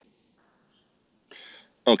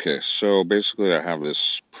Okay, so basically, I have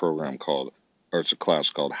this program called, or it's a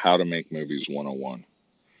class called How to Make Movies 101.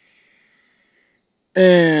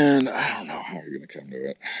 And I don't know how you're going to come to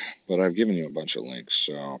it, but I've given you a bunch of links.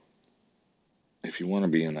 So if you want to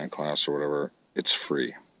be in that class or whatever, it's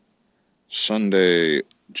free. Sunday,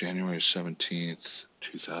 January 17th,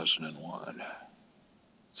 2001.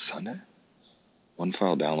 Sunday? One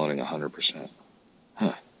file downloading 100%.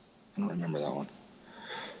 Huh, I don't remember that one.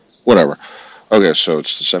 Whatever. Okay, so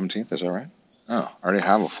it's the 17th, is that right? Oh, I already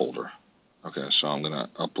have a folder. Okay, so I'm gonna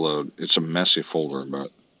upload. It's a messy folder, but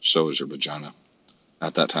so is your vagina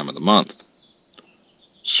at that time of the month.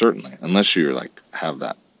 Certainly, unless you like have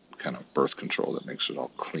that kind of birth control that makes it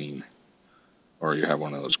all clean, or you have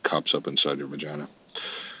one of those cups up inside your vagina,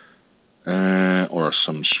 or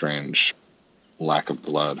some strange lack of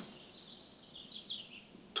blood.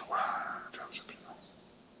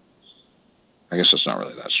 I guess it's not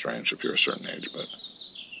really that strange if you're a certain age, but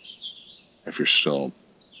if you're still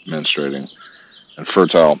menstruating and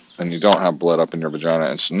fertile and you don't have blood up in your vagina,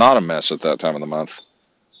 it's not a mess at that time of the month.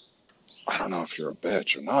 I don't know if you're a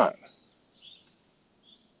bitch or not.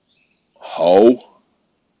 Ho.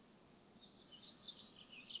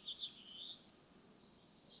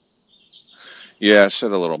 Yeah, I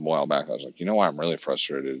said a little while back, I was like, you know why I'm really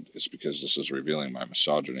frustrated? It's because this is revealing my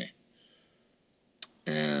misogyny.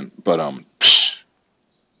 And, but,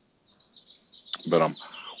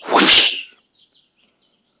 whoosh.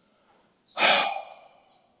 I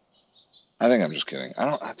think I'm just kidding.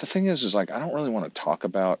 The thing is like, I don't really want to talk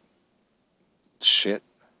about shit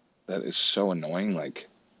that is so annoying, like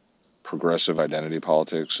progressive identity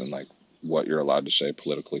politics and like what you're allowed to say,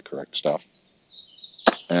 politically correct stuff.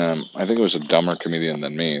 I think it was a dumber comedian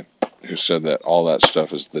than me who said that all that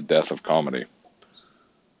stuff is the death of comedy.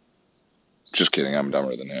 Just kidding, I'm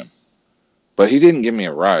dumber than him. But he didn't give me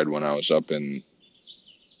a ride when I was up in,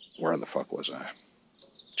 where the fuck was I?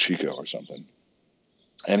 Chico or something.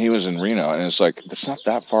 And he was in Reno, and it's like, it's not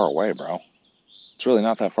that far away, bro. It's really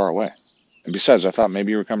not that far away. And besides, I thought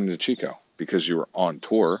maybe you were coming to Chico because you were on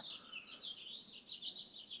tour.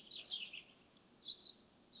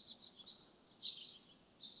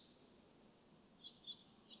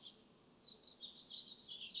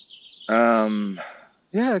 Um,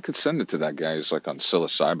 yeah, I could send it to that guy. He's like on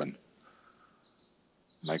psilocybin,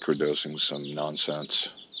 microdosing some nonsense.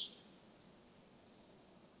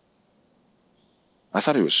 I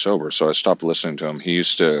thought he was sober, so I stopped listening to him. He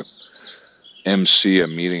used to MC a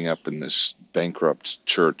meeting up in this bankrupt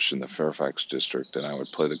church in the Fairfax district, and I would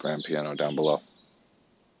play the grand piano down below.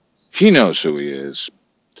 He knows who he is.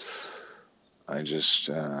 I just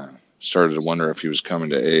started to wonder if he was coming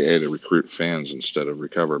to AA to recruit fans instead of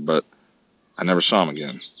recover, but I never saw him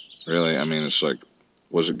again. Really, I mean, it's like,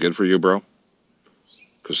 was it good for you, bro?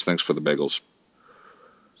 Because thanks for the bagels.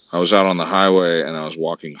 I was out on the highway and I was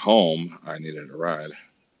walking home. I needed a ride,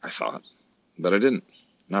 I thought, but I didn't.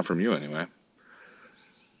 Not from you, anyway.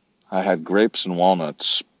 I had grapes and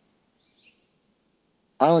walnuts.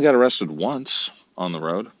 I only got arrested once on the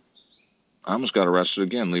road. I almost got arrested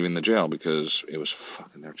again leaving the jail because it was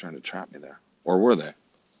fucking, they're trying to trap me there. Or were they?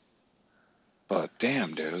 But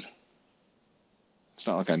damn, dude. It's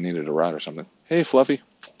not like I needed a ride or something. Hey, Fluffy.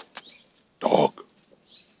 Dog.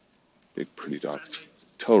 Big, pretty dog.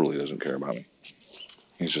 Totally doesn't care about me.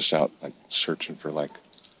 He's just out, like, searching for, like,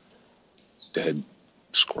 dead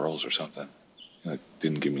squirrels or something. He, like,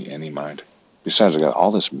 didn't give me any mind. Besides, I got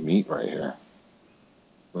all this meat right here.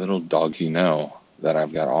 Little doggy know that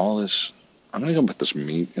I've got all this. I'm gonna go put this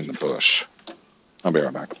meat in the bush. I'll be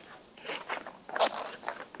right back.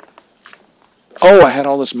 Oh, I had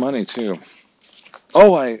all this money, too.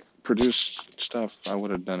 Oh, I produced stuff. I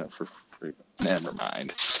would have done it for free. Never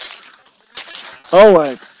mind. Oh, I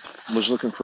was looking for